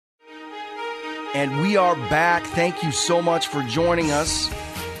And we are back. Thank you so much for joining us.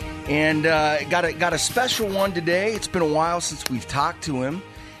 And got a special one today. It's been a while since we've talked to him.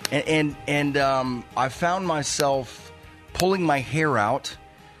 And I found myself pulling my hair out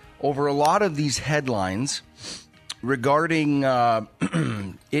over a lot of these headlines regarding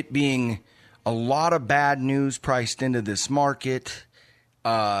it being a lot of bad news priced into this market.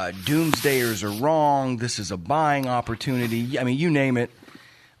 Doomsdayers are wrong. This is a buying opportunity. I mean, you name it.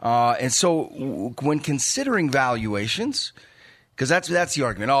 And so when considering valuations, because that's the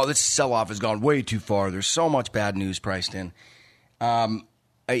argument. Oh, this sell-off has gone way too far. There's so much bad news priced in.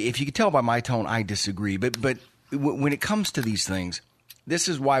 If you could tell by my tone, I disagree. But when it comes to these things, this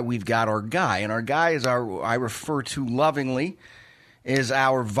is why we've got our guy. And our guy is I refer to lovingly, is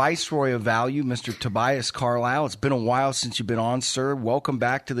our Viceroy of Value, Mr. Tobias Carlisle. It's been a while since you've been on, sir. Welcome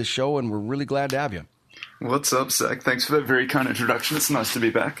back to the show, and we're really glad to have you. What's up, Zach? Thanks for that very kind introduction. It's nice to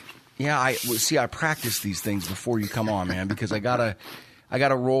be back. Yeah, I practice these things before you come on, man, because I gotta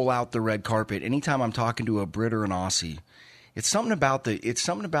roll out the red carpet. Anytime I'm talking to a Brit or an Aussie, it's something about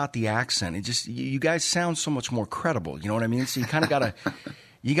the accent. It just, you guys sound so much more credible. You know what I mean? So you kind of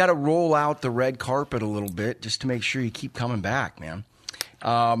gotta roll out the red carpet a little bit just to make sure you keep coming back, man.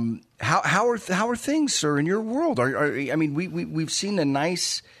 How are things, sir, in your world? I mean, we've seen a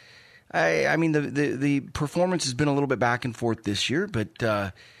nice. I mean, the performance has been a little bit back and forth this year,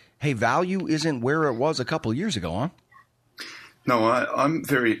 but hey, value isn't where it was a couple of years ago, huh? No, I'm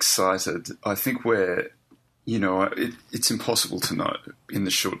very excited. I think it's impossible to know in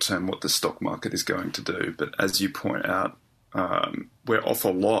the short term what the stock market is going to do. But as you point out, we're off a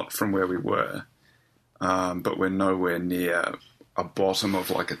lot from where we were, but we're nowhere near a bottom of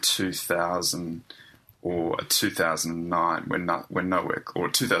like a 2000 or a 2009. We're nowhere, or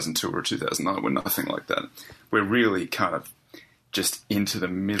a 2002 or a 2009. We're nothing like that. We're really kind of just into the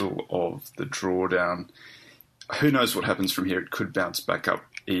middle of the drawdown. Who knows what happens from here? It could bounce back up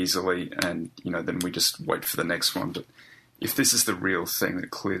easily, and then we just wait for the next one. But if this is the real thing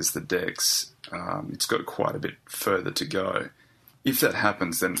that clears the decks, it's got quite a bit further to go. If that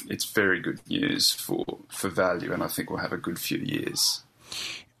happens, then it's very good news for value, and I think we'll have a good few years.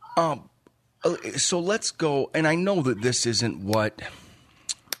 So let's go, and I know that this isn't what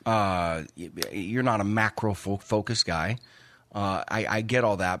you're not a macro focus guy. I get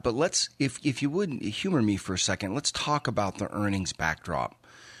all that, but if you would humor me for a second, let's talk about the earnings backdrop,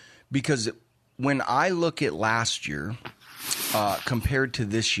 because when I look at last year compared to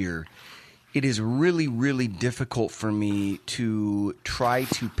this year, it is really, really difficult for me to try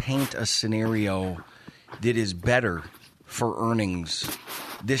to paint a scenario that is better for earnings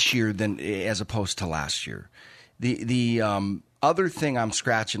this year than as opposed to last year. The other thing I'm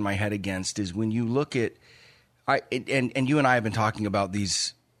scratching my head against is when you look at and you and I have been talking about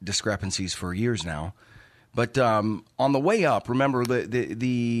these discrepancies for years now, but on the way up, remember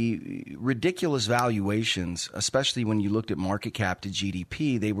the ridiculous valuations, especially when you looked at market cap to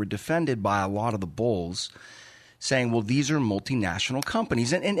GDP, they were defended by a lot of the bulls, saying, well, these are multinational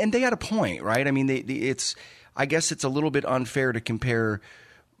companies. And they had a point, right? I mean, I guess it's a little bit unfair to compare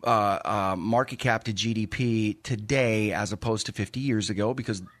market cap to GDP today as opposed to 50 years ago,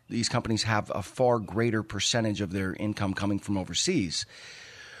 because these companies have a far greater percentage of their income coming from overseas.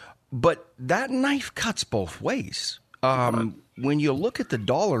 But that knife cuts both ways. When you look at the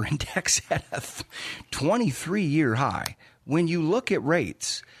dollar index at a 23-year high, when you look at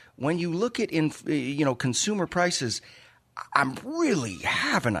rates, when you look at consumer prices, I'm really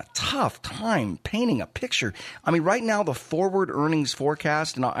having a tough time painting a picture. I mean, right now the forward earnings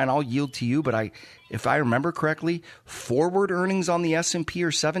forecast, and I'll yield to you, but if I remember correctly, forward earnings on the S&P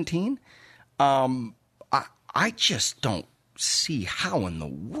are 17. I just don't see how in the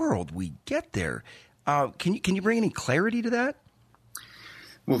world we get there. Can you bring any clarity to that?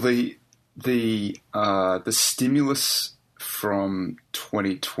 Well, the stimulus from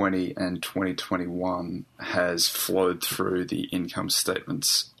 2020 and 2021 has flowed through the income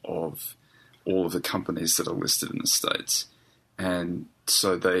statements of all of the companies that are listed in the States. And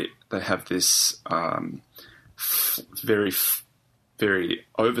so they have this very, very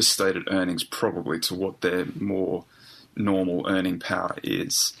overstated earnings probably to what their more normal earning power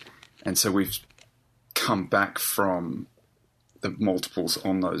is. And so we've come back from the multiples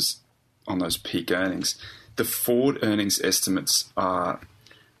on those peak earnings. The forward earnings estimates are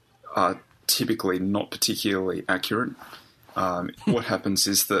typically not particularly accurate. What happens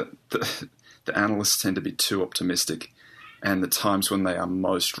is that the analysts tend to be too optimistic, and the times when they are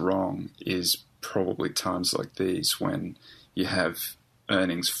most wrong is probably times like these when you have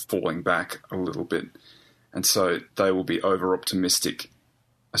earnings falling back a little bit. And so they will be over-optimistic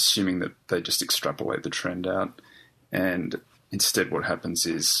assuming that they just extrapolate the trend out. And instead what happens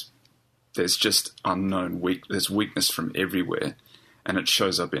is there's just there's weakness from everywhere, and it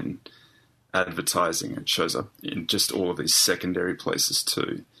shows up in advertising, it shows up in just all of these secondary places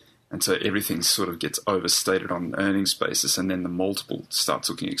too. And so everything sort of gets overstated on an earnings basis, and then the multiple starts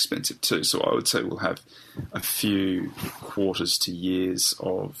looking expensive too. So I would say we'll have a few quarters to years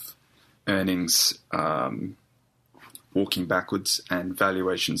of earnings walking backwards and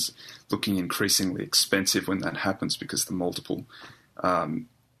valuations looking increasingly expensive when that happens, because the multiple, the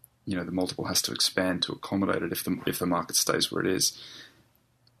multiple has to expand to accommodate it if the market stays where it is.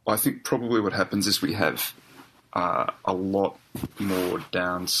 I think probably what happens is we have a lot more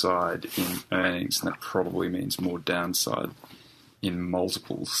downside in earnings, and that probably means more downside in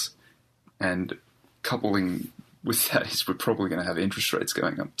multiples. And coupling with that is we're probably going to have interest rates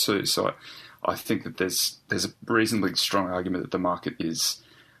going up too. So I think that there's a reasonably strong argument that the market is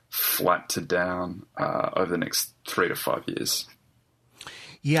flat to down over the next 3 to 5 years.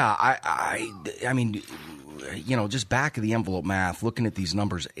 Yeah, I mean, just back of the envelope math, looking at these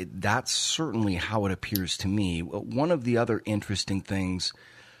numbers, that's certainly how it appears to me. One of the other interesting things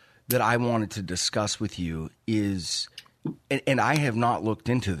that I wanted to discuss with you is, and I have not looked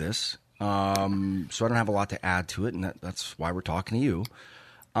into this, so I don't have a lot to add to it, and that's why we're talking to you.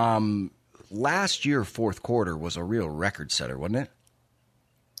 Last year, fourth quarter was a real record setter, wasn't it?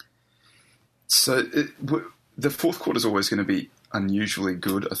 So the fourth quarter is always going to be unusually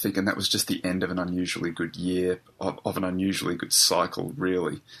good, I think, and that was just the end of an unusually good year, of an unusually good cycle,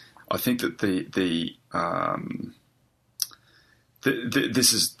 really. I think that this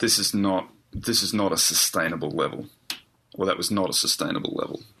is not a sustainable level. Well, that was not a sustainable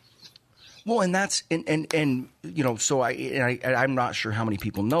level. Well, and that's so I'm not sure how many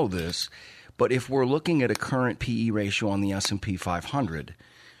people know this, but if we're looking at a current PE ratio on the S&P 500,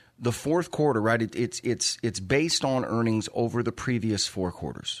 the fourth quarter, right? It's based on earnings over the previous 4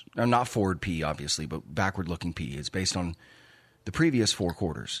 quarters. Now, not forward PE, obviously, but backward-looking PE. It's based on the previous 4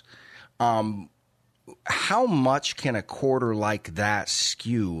 quarters. How much can a quarter like that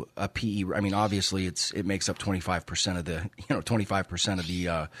skew a PE? I mean, obviously, it makes up 25% of the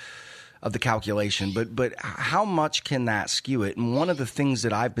 25% of the calculation, but how much can that skew it? And one of the things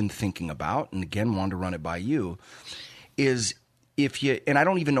that I've been thinking about, and again, wanted to run it by you, is if you, and I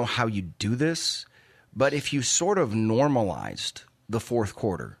don't even know how you do this, but if you sort of normalized the fourth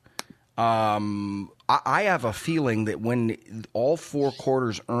quarter, I have a feeling that when all 4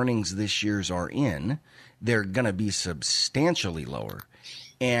 quarters earnings this year's are in, they're going to be substantially lower.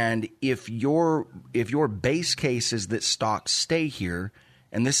 And if your base case is that stocks stay here,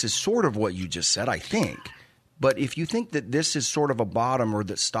 and this is sort of what you just said, I think, but if you think that this is sort of a bottom, or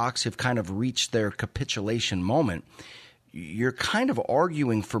that stocks have kind of reached their capitulation moment, you're kind of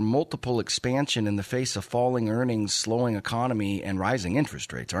arguing for multiple expansion in the face of falling earnings, slowing economy, and rising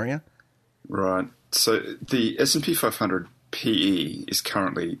interest rates, aren't you? Right. So the S&P 500 PE is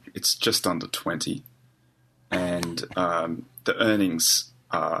currently, it's just under 20. And the earnings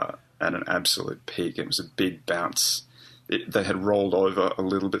are at an absolute peak. It was a big bounce. They had rolled over a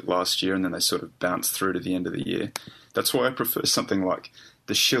little bit last year, and then they sort of bounced through to the end of the year. That's why I prefer something like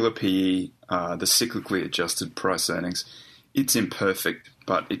the Shiller PE, the cyclically adjusted price earnings. It's imperfect,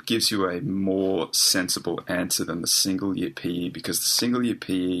 but it gives you a more sensible answer than the single-year PE, because the single-year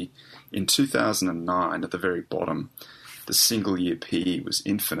PE in 2009, at the very bottom, the single-year PE was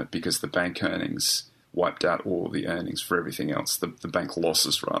infinite because the bank earnings wiped out all the earnings for everything else. The bank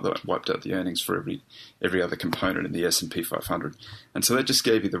losses, rather, wiped out the earnings for every other component in the S&P 500. And so that just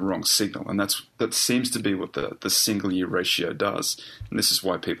gave you the wrong signal. And that seems to be what the single-year ratio does. And this is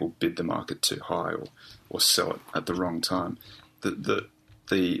why people bid the market too high or sell it at the wrong time. The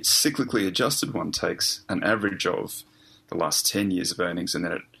cyclically adjusted one takes an average of the last 10 years of earnings, and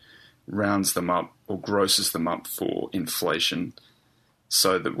then it rounds them up or grosses them up for inflation,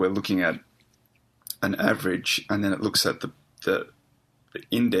 so that we're looking at an average, and then it looks at the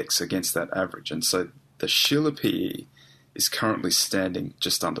index against that average. And so the Shiller PE is currently standing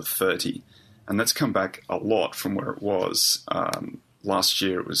just under 30, and that's come back a lot from where it was last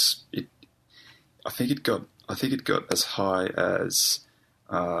year. I think it got as high as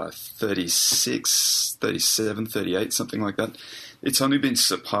 36, 37, 38, something like that. It's only been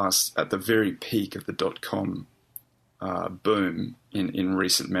surpassed at the very peak of the .com boom in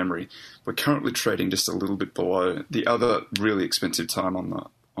recent memory. We're currently trading just a little bit below. The other really expensive time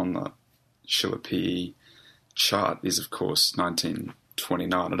on the Shiller PE chart is, of course,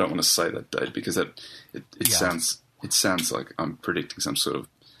 1929. I don't want to say that date because it sounds like I'm predicting some sort of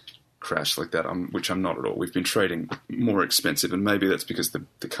crash like that, which I'm not at all. We've been trading more expensive, and maybe that's because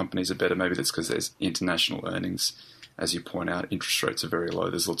the companies are better. Maybe that's because there's international earnings. As you point out, interest rates are very low.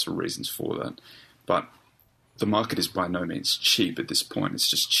 There's lots of reasons for that. But the market is by no means cheap at this point. It's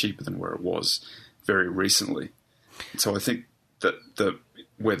just cheaper than where it was very recently. And so I think that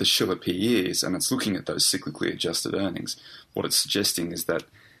where the Shiller PE is, and it's looking at those cyclically adjusted earnings, what it's suggesting is that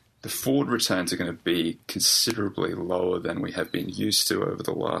the forward returns are going to be considerably lower than we have been used to over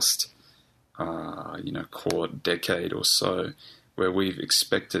the last, decade or so, where we've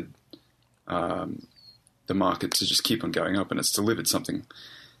expected the market to just keep on going up, and it's delivered something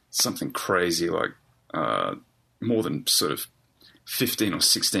crazy like more than sort of 15 or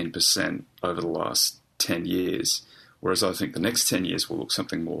 16% over the last 10 years. Whereas I think the next 10 years will look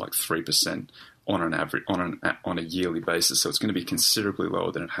something more like 3% on an average on a yearly basis. So it's going to be considerably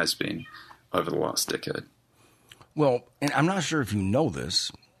lower than it has been over the last decade. Well, and I'm not sure if you know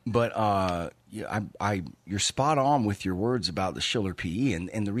this, but you're spot on with your words about the Shiller PE,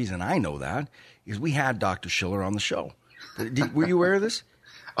 and the reason I know that is we had Dr. Shiller on the show. Were you aware of this?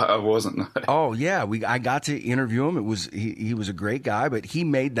 I wasn't. No. Oh yeah, I got to interview him. It was he was a great guy, but he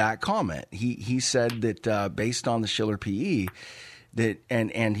made that comment. He said that based on the Shiller PE,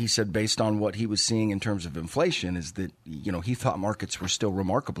 and he said based on what he was seeing in terms of inflation, is that he thought markets were still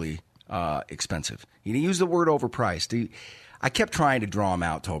remarkably expensive. He didn't use the word overpriced. I kept trying to draw him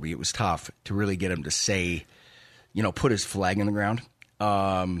out, Toby. It was tough to really get him to say, put his flag in the ground.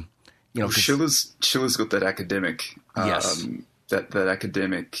 Schiller's got that academic. Yes. That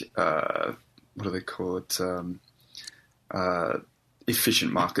academic, what do they call it?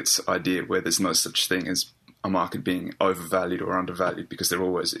 Efficient markets idea, where there's no such thing as a market being overvalued or undervalued because they're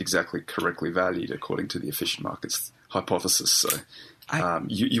always exactly correctly valued according to the efficient markets hypothesis. So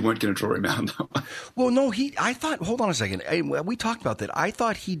you weren't going to draw him out on that one. Well, no, I thought, hold on a second. We talked about that. I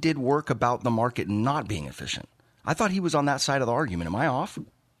thought he did work about the market not being efficient. I thought he was on that side of the argument. Am I off?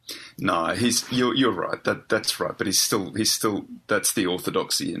 No, you're right. That's right. But he's still that's the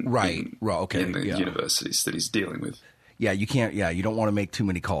orthodoxy in the universities that he's dealing with. Yeah, you can't. Yeah, you don't want to make too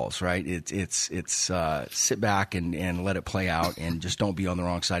many calls, right? It's sit back and let it play out, and just don't be on the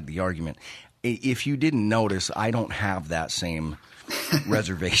wrong side of the argument. If you didn't notice, I don't have that same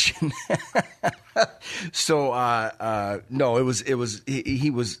reservation. So no,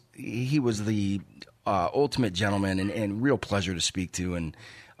 he was the ultimate gentleman and real pleasure to speak to, and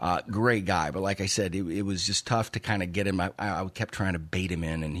great guy. But like I said, it was just tough to kind of get him. I kept trying to bait him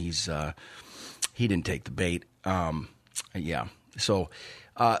in, and he didn't take the bait. Yeah. So,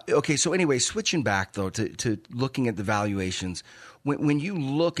 okay. So anyway, switching back though to looking at the valuations, when you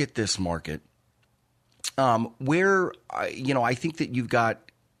look at this market, where I think that you've got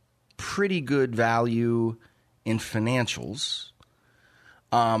pretty good value in financials.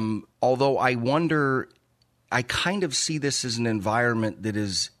 Although I wonder, I kind of see this as an environment that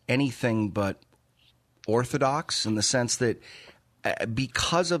is anything but orthodox in the sense that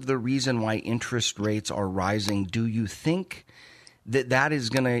because of the reason why interest rates are rising, do you think that is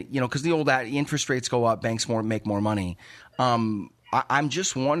going to, because the old interest rates go up, banks make more money. I'm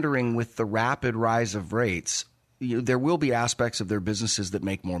just wondering, with the rapid rise of rates, there will be aspects of their businesses that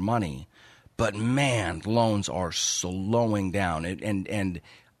make more money. But man, loans are slowing down, and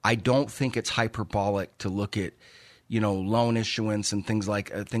I don't think it's hyperbolic to look at, loan issuance and things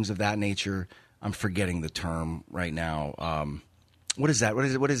of that nature. I'm forgetting the term right now. What is that?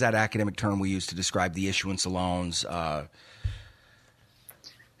 What is that academic term we use to describe the issuance of loans?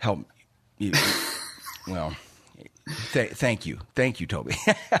 Help you. Well, thank you, Toby.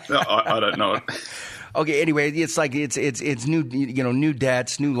 No, I don't know it. Okay. Anyway, it's like it's new, new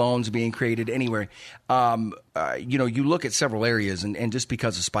debts, new loans being created anywhere. You look at several areas, and just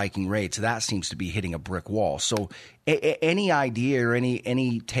because of spiking rates, that seems to be hitting a brick wall. So, any idea or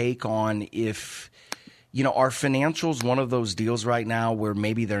any take on if, are financials one of those deals right now where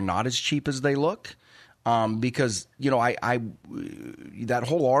maybe they're not as cheap as they look? Because, that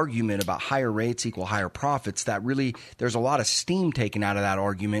whole argument about higher rates equal higher profits, that really, there's a lot of steam taken out of that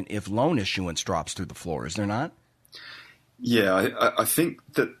argument if loan issuance drops through the floor, is there not? Yeah, I think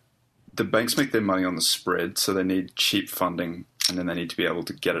that the banks make their money on the spread, so they need cheap funding, and then they need to be able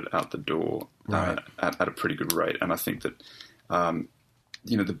to get it out the door at a pretty good rate. And I think that,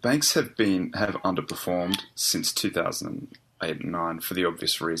 the banks have underperformed since 2008 and 2009 for the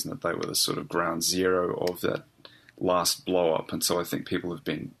obvious reason that they were the sort of ground zero of that last blow up. And so I think people have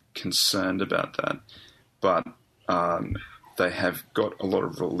been concerned about that. But they have got a lot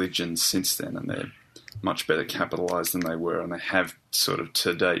of religion since then, and they're much better capitalized than they were. And they have sort of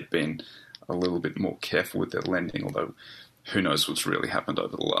to date been a little bit more careful with their lending, although who knows what's really happened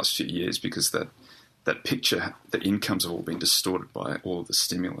over the last few years, because that picture, the incomes have all been distorted by all of the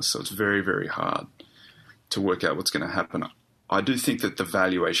stimulus. So it's very, very hard to work out what's going to happen. I do think that the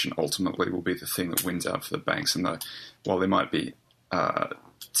valuation ultimately will be the thing that wins out for the banks. And while there might be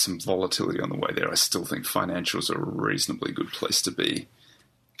some volatility on the way there, I still think financials are a reasonably good place to be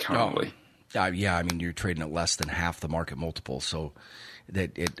currently. Yeah, I mean, you're trading at less than half the market multiple, so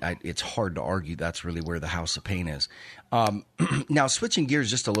that it's hard to argue that's really where the house of pain is. Now, switching gears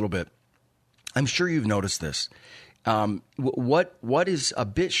just a little bit, I'm sure you've noticed this. What is a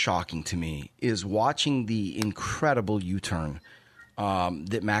bit shocking to me is watching the incredible U-turn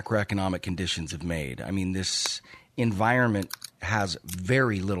that macroeconomic conditions have made. I mean, this environment has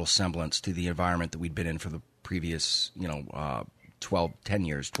very little semblance to the environment that we'd been in for the previous, 12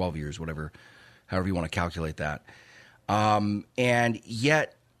 years, whatever, however you want to calculate that. And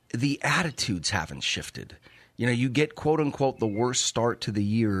yet the attitudes haven't shifted. You get, quote unquote, the worst start to the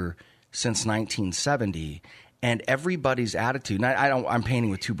year since 1970, and everybody's attitude. And I'm painting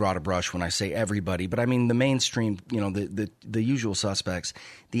with too broad a brush when I say everybody, but I mean the mainstream, the usual suspects.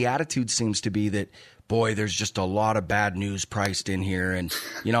 The attitude seems to be that, boy, there's just a lot of bad news priced in here, and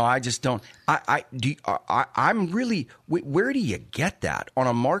I just don't. I'm really. Where do you get that on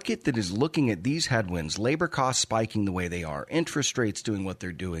a market that is looking at these headwinds, labor costs spiking the way they are, interest rates doing what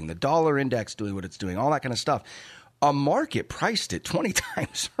they're doing, the dollar index doing what it's doing, all that kind of stuff? A market priced at 20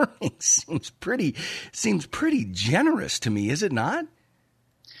 times earnings seems pretty generous to me, is it not?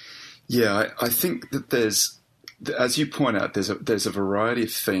 Yeah, I think that there's, as you point out, there's a variety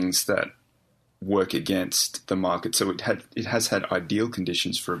of things that work against the market. So it has had ideal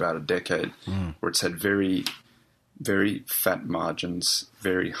conditions for about a decade, where it's had very, very fat margins,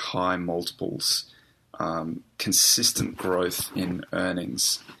 very high multiples, consistent growth in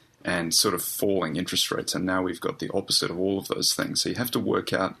earnings, and sort of falling interest rates. And now we've got the opposite of all of those things. So you have to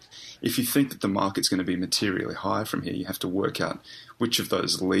work out, if you think that the market's going to be materially higher from here, you have to work out which of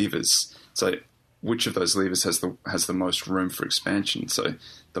those levers has the most room for expansion. So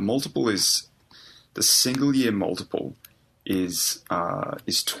the multiple is, the single year multiple is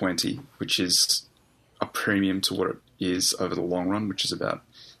 20, which is a premium to what it is over the long run, which is about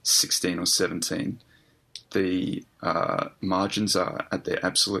 16 or 17. The margins are at their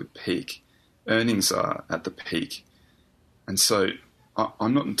absolute peak. Earnings are at the peak. And so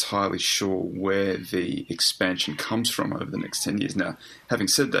I'm not entirely sure where the expansion comes from over the next 10 years. Now, having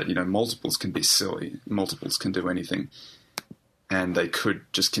said that, multiples can be silly. Multiples can do anything. And they could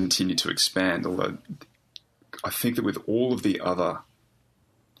just continue to expand. Although I think that with all of the other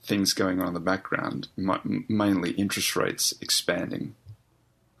things going on in the background, mainly interest rates expanding,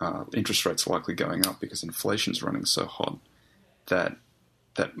 interest rates likely going up because inflation's running so hot, that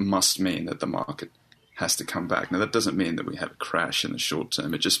must mean that the market has to come back. Now, that doesn't mean that we have a crash in the short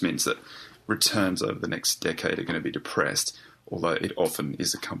term. It just means that returns over the next decade are going to be depressed, although it often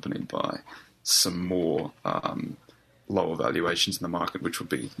is accompanied by some more lower valuations in the market, which would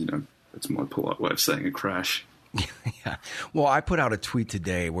be, it's a more polite way of saying a crash. Yeah. Well, I put out a tweet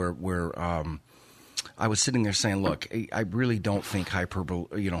today where I was sitting there saying, look, I really don't think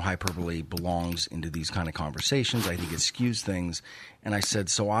hyperbole belongs into these kind of conversations. I think it skews things. And I said,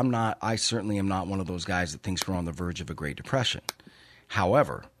 so I certainly am not one of those guys that thinks we're on the verge of a Great Depression.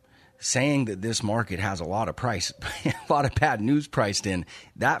 However, saying that this market has a lot of bad news priced in,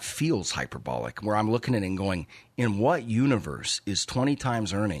 that feels hyperbolic, where I'm looking at it and going, in what universe is 20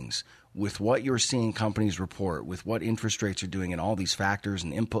 times earnings with what you're seeing companies report, with what interest rates are doing and all these factors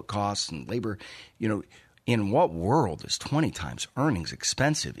and input costs and labor, in what world is 20 times earnings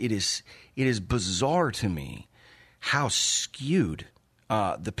expensive? It is bizarre to me how skewed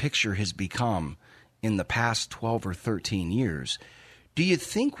the picture has become in the past 12 or 13 years. Do you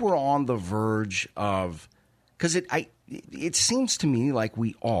think we're on the verge of, because it seems to me like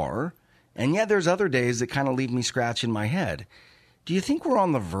we are, and yet there's other days that kind of leave me scratching my head. Do you think we're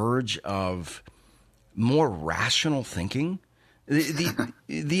on the verge of more rational thinking? The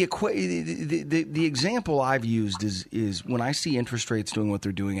example I've used is when I see interest rates doing what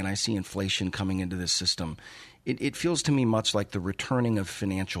they're doing and I see inflation coming into this system, it feels to me much like the returning of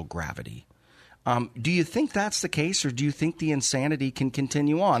financial gravity. Do you think that's the case, or do you think the insanity can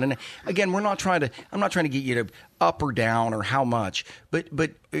continue on? And again, I'm not trying to get you to up or down or how much, but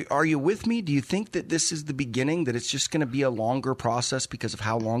are you with me? Do you think that this is the beginning, that it's just going to be a longer process because of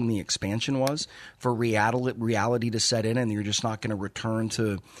how long the expansion was for reality to set in, and you're just not going to return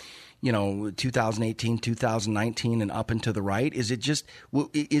to 2018, 2019 and up and to the right? Is it just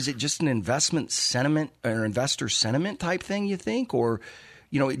an investment sentiment or investor sentiment type thing, you think? Or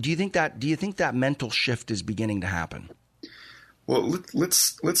do you think that mental shift is beginning to happen? Well,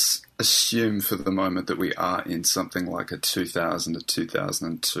 let's assume for the moment that we are in something like a 2000 to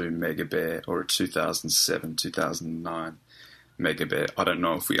 2002 mega bear or a 2007 2009 mega bear. I don't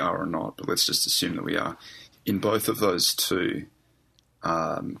know if we are or not, but let's just assume that we are. In both of those two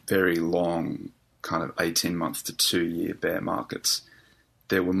very long, kind of 18-month to 2-year bear markets,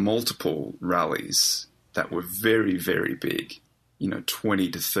 there were multiple rallies that were very, very big, 20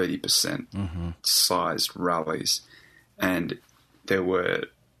 to 30% sized rallies. And there were,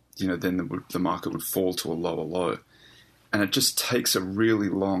 then the market would fall to a lower low. And it just takes a really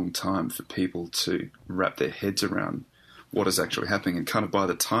long time for people to wrap their heads around what is actually happening. And kind of by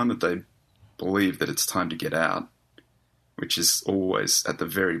the time that they believe that it's time to get out, which is always at the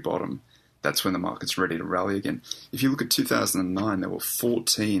very bottom, that's when the market's ready to rally again. If you look at 2009, there were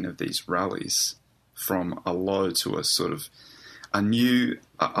 14 of these rallies from a low to a sort of a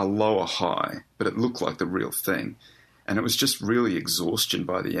lower high, but it looked like the real thing. And it was just really exhaustion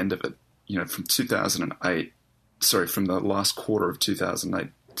by the end of it. From 2008, from the last quarter of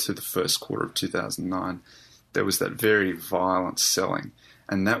 2008 to the first quarter of 2009, there was that very violent selling.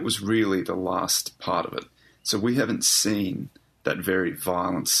 And that was really the last part of it. So we haven't seen that very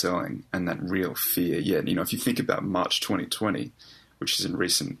violent selling and that real fear yet. If you think about March 2020, which is in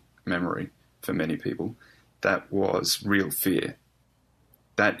recent memory for many people, that was real fear.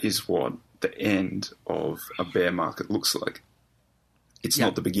 That is what the end of a bear market looks like. It's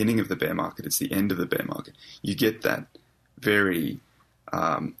not the beginning of the bear market, it's the end of the bear market. You get that very,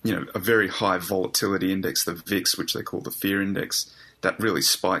 a very high volatility index, the VIX, which they call the fear index, that really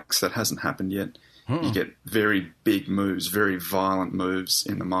spikes. That hasn't happened yet. You get very big moves, very violent moves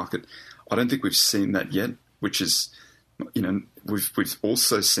in the market. I don't think we've seen that yet, which is, we've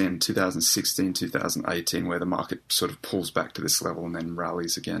also seen 2016, 2018, where the market sort of pulls back to this level and then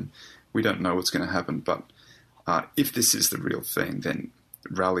rallies again. We don't know what's going to happen, but if this is the real thing, then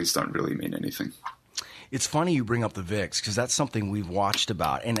rallies don't really mean anything. It's funny you bring up the VIX because that's something we've watched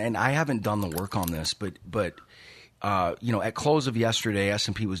about, and I haven't done the work on this, but at close of yesterday,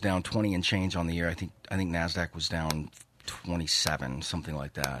 S&P was down 20 and change on the year. I think NASDAQ was down 27, something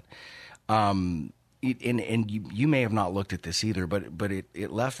like that. And you may have not looked at this either, but it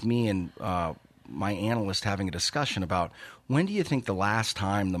left me and my analyst having a discussion about when do you think the last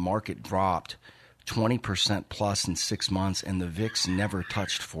time the market dropped 20% plus in 6 months and the VIX never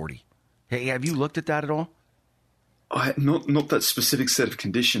touched 40? Hey, have you looked at that at all? Not that specific set of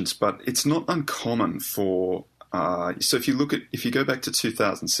conditions, but it's not uncommon for. So if you go back to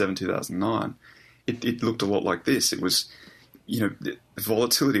 2007, 2009, it looked a lot like this. It was, the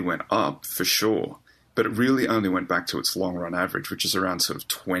volatility went up for sure, but it really only went back to its long run average, which is around sort of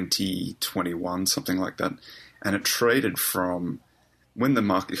 20, 21, something like that. And it traded from when the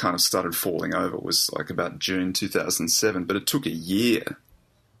market kind of started falling over was like about June 2007, but it took a year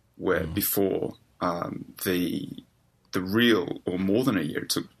before the real, or more than a year,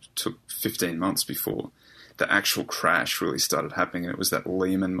 it took 15 months before the actual crash really started happening, and it was that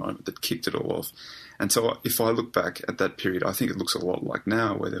Lehman moment that kicked it all off. And so if I look back at that period, I think it looks a lot like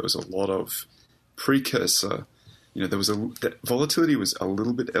now, where there was a lot of precursor, the volatility was a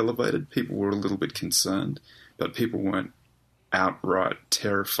little bit elevated, people were a little bit concerned, but people weren't outright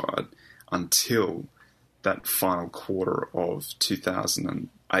terrified until that final quarter of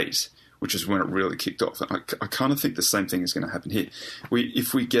 2008, which is when it really kicked off. And I kind of think the same thing is going to happen here.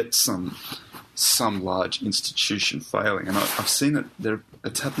 If we get some large institution failing, and I've seen it,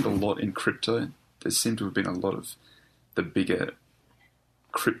 it's happened a lot in crypto. There seem to have been a lot of the bigger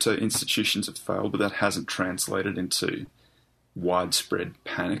crypto institutions have failed, but that hasn't translated into widespread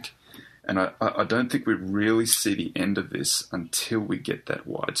panic. And I don't think we really see the end of this until we get that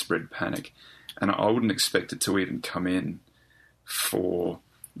widespread panic. And I wouldn't expect it to even come in for,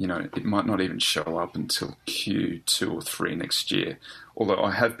 it might not even show up until Q2 or 3 next year. Although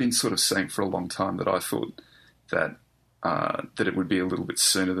I have been sort of saying for a long time that I thought that it would be a little bit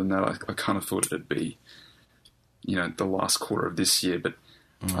sooner than that. I kind of thought it'd be, the last quarter of this year, but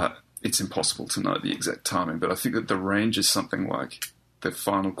it's impossible to know the exact timing. But I think that the range is something like the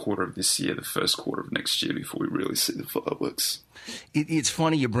final quarter of this year, the first quarter of next year, before we really see the fireworks. It's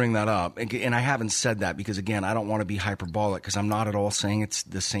funny you bring that up, and I haven't said that because, again, I don't want to be hyperbolic because I'm not at all saying it's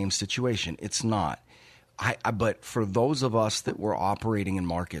the same situation. It's not. But for those of us that were operating in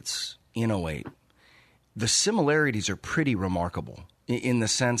markets in 2008, the similarities are pretty remarkable in the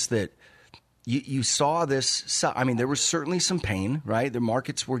sense that you saw this. I mean, there was certainly some pain, right? The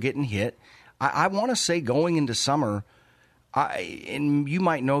markets were getting hit. I want to say going into summer, and you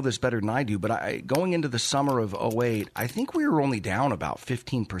might know this better than I do, but going into the summer of 2008, I think we were only down about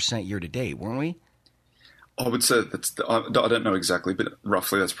 15% year to date, weren't we? I would say I don't know exactly, but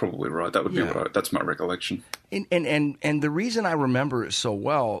roughly that's probably right. That would be right. That's my recollection. And the reason I remember it so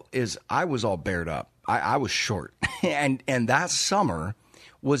well is I was all bared up. I was short, and that summer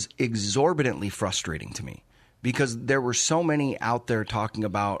was exorbitantly frustrating to me because there were so many out there talking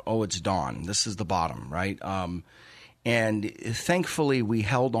about, oh, it's dawn. This is the bottom, right? And thankfully, we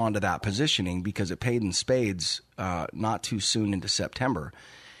held on to that positioning because it paid in spades not too soon into September.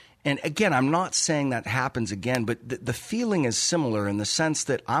 And again, I'm not saying that happens again, but the feeling is similar in the sense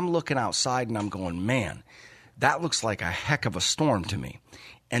that I'm looking outside and I'm going, man, that looks like a heck of a storm to me.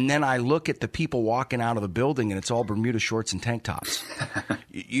 And then I look at the people walking out of the building and it's all Bermuda shorts and tank tops.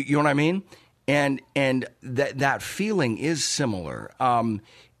 You know what I mean? And that feeling is similar.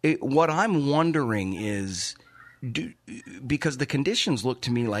 What I'm wondering is, because the conditions look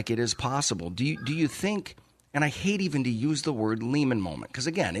to me like it is possible, do you think? And I hate even to use the word Lehman moment because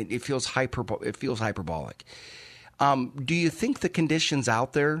again, it feels hyperbolic. Do you think the conditions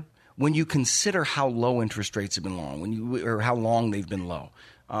out there, when you consider how low interest rates have been or how long they've been low,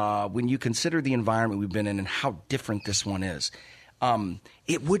 when you consider the environment we've been in and how different this one is,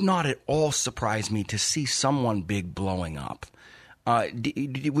 it would not at all surprise me to see someone big blowing up.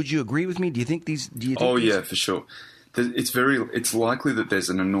 Would you agree with me? Do you think these? Yeah, for sure. It's likely that there's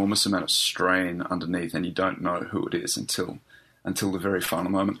an enormous amount of strain underneath, and you don't know who it is until the very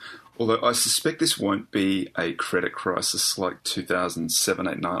final moment. Although I suspect this won't be a credit crisis like 2007,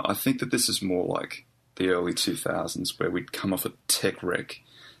 8, 9. I think that this is more like the early 2000s, where we'd come off a tech wreck.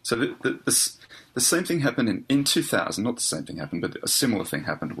 So the same thing happened in 2000. Not the same thing happened, but a similar thing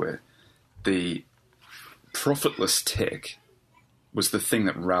happened where the profitless tech was the thing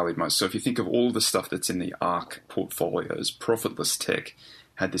that rallied most. So if you think of all the stuff that's in the ARK portfolios, profitless tech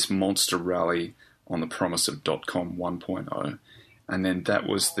had this monster rally on the promise of .com 1.0, and then that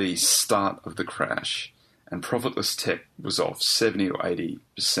was the start of the crash. And profitless tech was off 70 or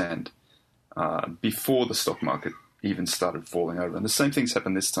 80% before the stock market even started falling over. And the same things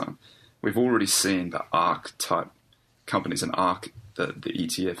happened this time. We've already seen the ARK-type companies, and ARK, the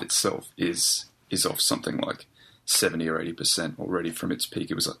ETF itself, is off something like 70 or 80% already from its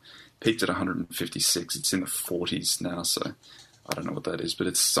peak. It was peaked at 156. It's in the 40s now, so I don't know what that is, but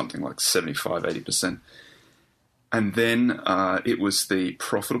it's something like 75, 80%. And then it was the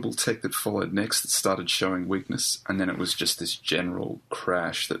profitable tech that followed next that started showing weakness, and then it was just this general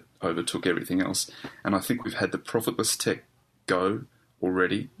crash that overtook everything else. And I think we've had the profitless tech go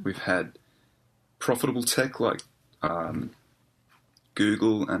already. We've had profitable tech like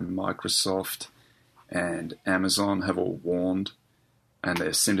Google and Microsoft and Amazon have all warned, and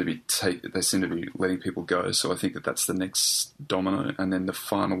they seem to be letting people go. So I think that that's the next domino, and then the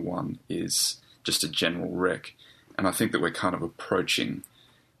final one is just a general wreck. And I think that we're kind of approaching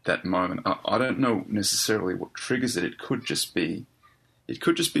that moment. I don't know necessarily what triggers it. It could just be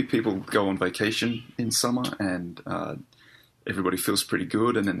people go on vacation in summer and everybody feels pretty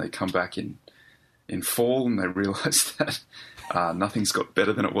good, and then they come back in fall and they realise that nothing's got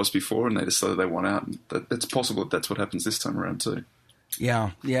better than it was before, and they decide they want out. And it's possible that that's what happens this time around too.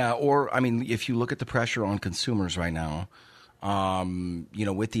 Yeah. Or, I mean, if you look at the pressure on consumers right now,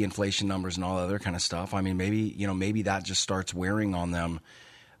 with the inflation numbers and all that other kind of stuff, I mean, maybe that just starts wearing on them.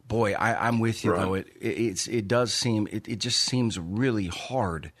 Boy, I'm with you, right. Though. It just seems really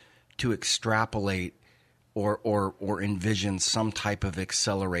hard to extrapolate or envision some type of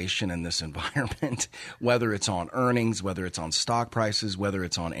acceleration in this environment, whether it's on earnings, whether it's on stock prices, whether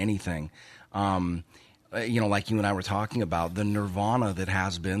it's on anything. Like you and I were talking about, the nirvana that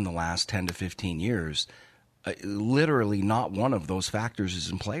has been the last 10 to 15 years, literally not one of those factors is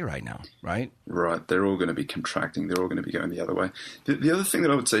in play right now, right? Right. They're all going to be contracting. They're all going to be going the other way. The other thing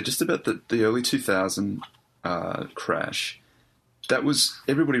that I would say just about the early 2000 crash, that was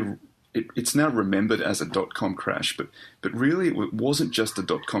everybody... It's now remembered as a dot-com crash, but really it wasn't just a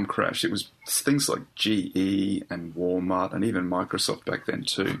dot-com crash. It was things like GE and Walmart and even Microsoft back then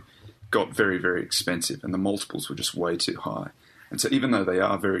too got very, very expensive, and the multiples were just way too high. And so even though they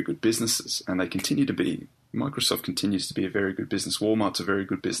are very good businesses, and they continue to be, Microsoft continues to be a very good business, Walmart's a very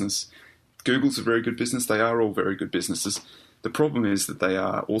good business, Google's a very good business, they are all very good businesses. The problem is that they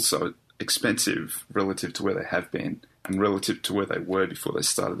are also expensive relative to where they have been and relative to where they were before they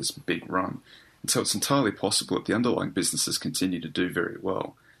started this big run. And so it's entirely possible that the underlying businesses continue to do very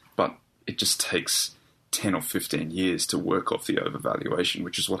well, but it just takes 10 or 15 years to work off the overvaluation,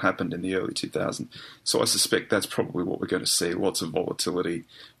 which is what happened in the early 2000s. So I suspect that's probably what we're going to see, lots of volatility,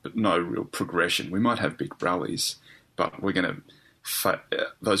 but no real progression. We might have big rallies, but we're going to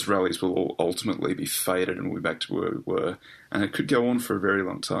those rallies will all ultimately be faded and we'll be back to where we were, and it could go on for a very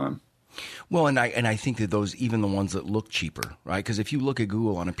long time. Well, and I think that those, even the ones that look cheaper, right? Because if you look at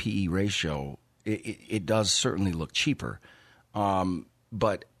Google on a PE ratio, it does certainly look cheaper.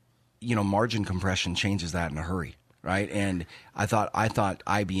 But, margin compression changes that in a hurry, right? And I thought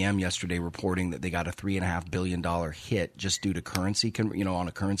IBM yesterday reporting that they got a $3.5 billion hit just due to currency, on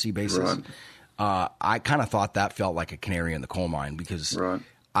a currency basis. Right. I kind of thought that felt like a canary in the coal mine because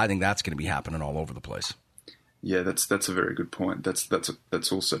I think that's going to be happening all over the place. Yeah, that's a very good point.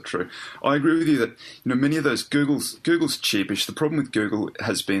 That's also true. I agree with you that many of those Google's cheapish. The problem with Google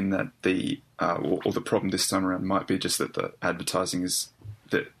has been that the problem this time around might be just that the advertising is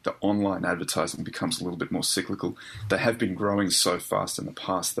that the online advertising becomes a little bit more cyclical. They have been growing so fast in the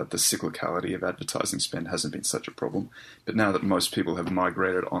past that the cyclicality of advertising spend hasn't been such a problem. But now that most people have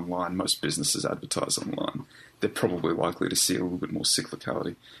migrated online, most businesses advertise online, they're probably likely to see a little bit more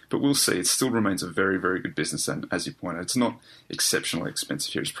cyclicality. But we'll see. It still remains a very, very good business. And as you pointed out, it's not exceptionally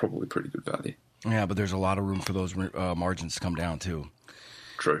expensive here. It's probably pretty good value. Yeah, but there's a lot of room for those margins to come down too.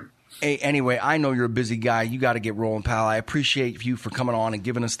 True. Hey, anyway, I know you're a busy guy. You got to get rolling, pal. I appreciate you for coming on and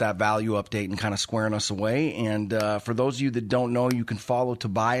giving us that value update and kind of squaring us away. And for those of you that don't know, you can follow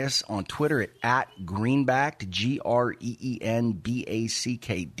Tobias on Twitter at Greenbacked,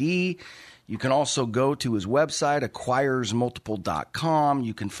 GREENBACKD. You can also go to his website, acquiresmultiple.com.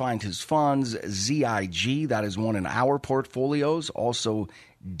 You can find his funds, ZIG, that is one in our portfolios. Also,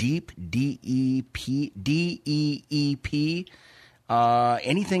 Deep, DEEP.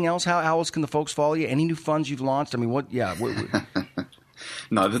 Anything else? How else can the folks follow you? Any new funds you've launched? I mean, what? Yeah.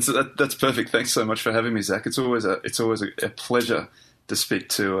 No, that's perfect. Thanks so much for having me, Zach. It's always a pleasure to speak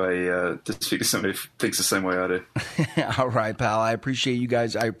to somebody who thinks the same way I do. All right, pal. I appreciate you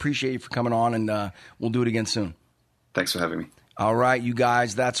guys. I appreciate you for coming on, and we'll do it again soon. Thanks for having me. All right, you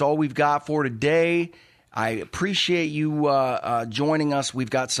guys. That's all we've got for today. I appreciate you joining us. We've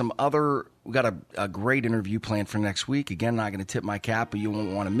got a great interview planned for next week. Again, not going to tip my cap, but you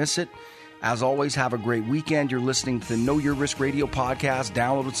won't want to miss it. As always, have a great weekend. You're listening to the Know Your Risk Radio podcast.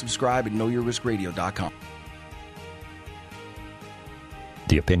 Download and subscribe at knowyourriskradio.com.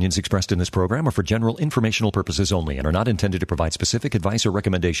 The opinions expressed in this program are for general informational purposes only and are not intended to provide specific advice or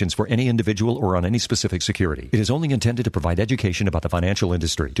recommendations for any individual or on any specific security. It is only intended to provide education about the financial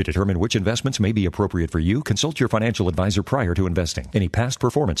industry. To determine which investments may be appropriate for you, consult your financial advisor prior to investing. Any past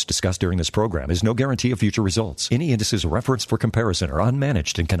performance discussed during this program is no guarantee of future results. Any indices referenced for comparison are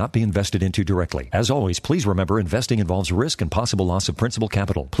unmanaged and cannot be invested into directly. As always, please remember investing involves risk and possible loss of principal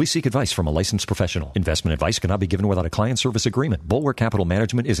capital. Please seek advice from a licensed professional. Investment advice cannot be given without a client service agreement. Bulwark Capital Management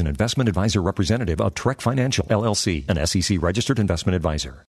is an investment advisor representative of Trek Financial, LLC, an SEC-registered investment advisor.